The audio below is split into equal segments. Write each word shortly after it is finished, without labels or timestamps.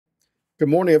Good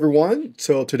morning, everyone.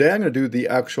 So today I'm going to do the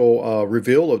actual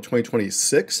reveal of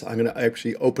 2026. I'm going to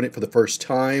actually open it for the first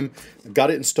time. I've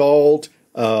got it installed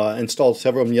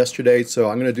several of them yesterday. So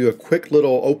I'm going to do a quick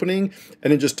little opening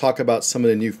and then just talk about some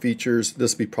of the new features.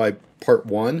 This will be probably part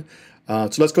one. So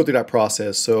let's go through that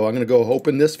process. So I'm going to go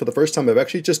open this for the first time. I've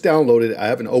actually just downloaded it. I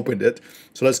haven't opened it.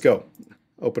 So let's go.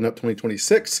 Open up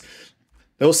 2026. Then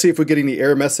we'll see if we're getting the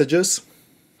error messages.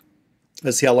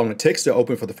 Let's see how long it takes to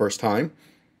open for the first time.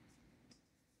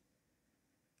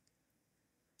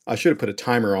 I should have put a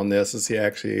timer on this to see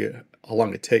actually how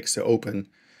long it takes to open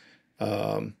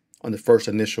on the first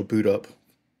initial boot up.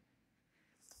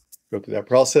 Go through that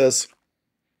process.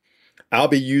 I'll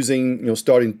be using,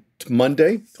 starting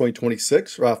Monday,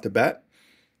 2026, right off the bat.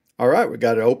 All right, we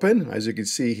got it open. As you can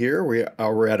see here,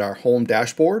 we're at our home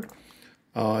dashboard.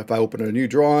 If I open a new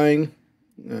drawing,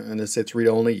 and it says read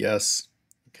only, yes.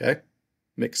 Okay, let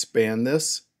me expand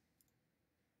this.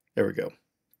 There we go.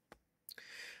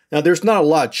 Now, there's not a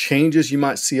lot of changes you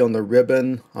might see on the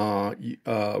ribbon.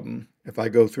 If I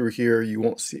go through here, you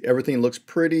won't see, everything looks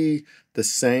pretty the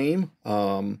same.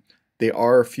 There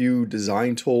are a few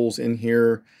design tools in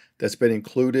here that's been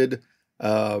included,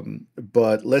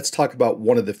 but let's talk about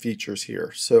one of the features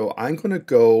here. So I'm going to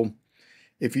go,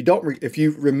 if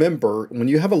you remember, when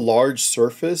you have a large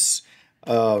surface,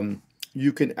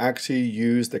 you can actually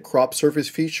use the crop surface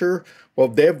feature. Well,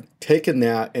 they've taken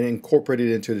that and incorporated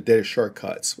it into the data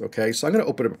shortcuts. Okay, so I'm going to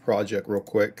open up a project real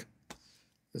quick.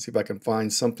 Let's see if I can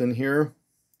find something here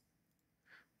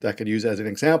that I could use as an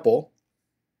example.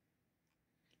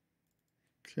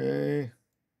 Okay,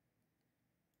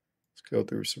 let's go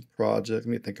through some projects.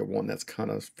 Let me think of one that's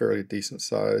kind of fairly decent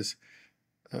size.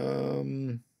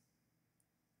 Put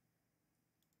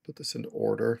this into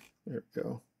order. There we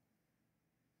go.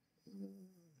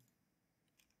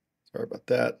 Sorry about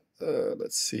that.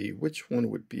 Let's see, which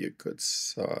one would be a good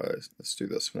size? Let's do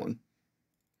this one.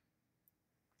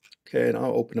 Okay, and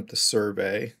I'll open up the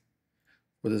survey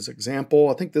for this example.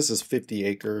 I think this is 50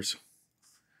 acres.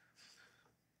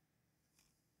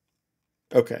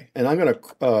 Okay, and I'm going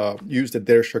to use the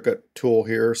data shortcut tool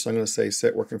here. So I'm going to say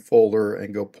set working folder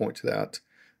and go point to that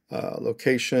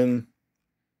location.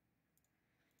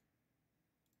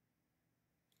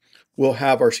 We'll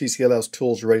have our CCLS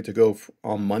tools ready to go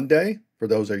on Monday for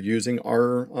those that are using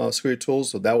our suite tools.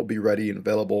 So that will be ready and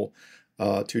available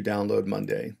to download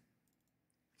Monday.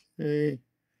 Okay.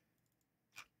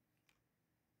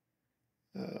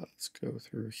 Let's go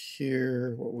through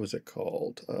here. What was it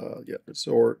called? Yeah,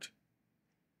 resort.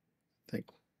 I think.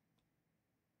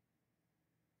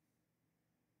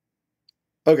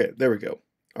 Okay, there we go.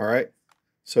 All right.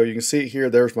 So you can see here,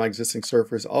 there's my existing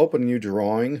surface. I'll open a new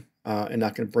drawing and I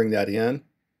can bring that in.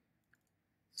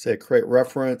 Say create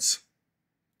reference.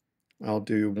 I'll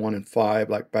do 1 and 5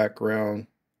 like background.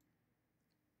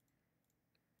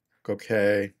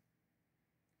 Okay.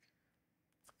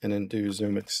 And then do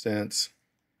zoom extents.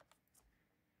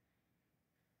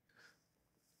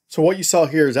 So what you saw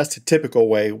here is that's the typical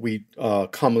way we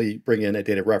commonly bring in a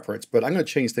data reference, but I'm going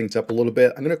to change things up a little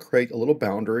bit. I'm going to create a little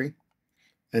boundary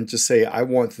and just say, I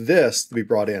want this to be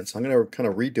brought in. So I'm going to kind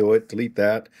of redo it, delete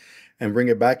that, and bring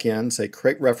it back in, say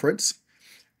create reference.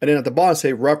 And then at the bottom,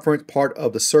 say reference part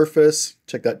of the surface.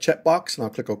 Check that checkbox, and I'll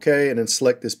click OK, and then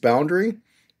select this boundary.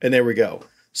 And there we go.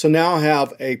 So now I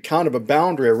have a kind of a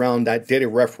boundary around that data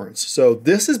reference. So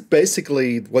this is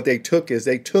basically what they took is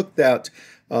they took that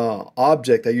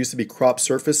object that used to be crop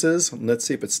surfaces. Let's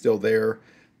see if it's still there.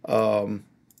 Under,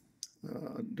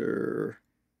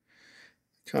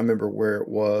 I can't remember where it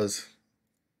was.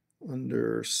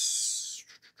 Under,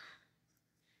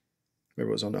 maybe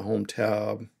it was on the home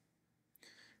tab.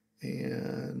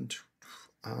 And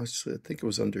actually, I think it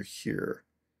was under here.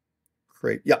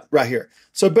 Great. Yeah, right here.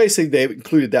 So basically, they've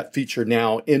included that feature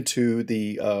now into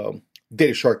the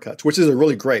data shortcuts, which is a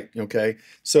really great. Okay.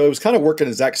 So it was kind of working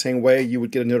the exact same way. You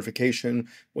would get a notification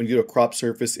when you do a crop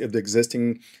surface if the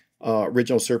existing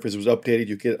original surface was updated.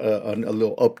 You get a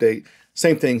little update.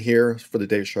 Same thing here for the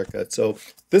data shortcut. So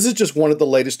this is just one of the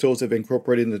latest tools that have been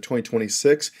incorporated into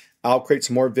 2026. I'll create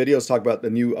some more videos, talk about the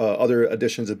new other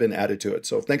additions that have been added to it.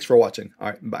 So thanks for watching. All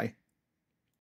right, bye.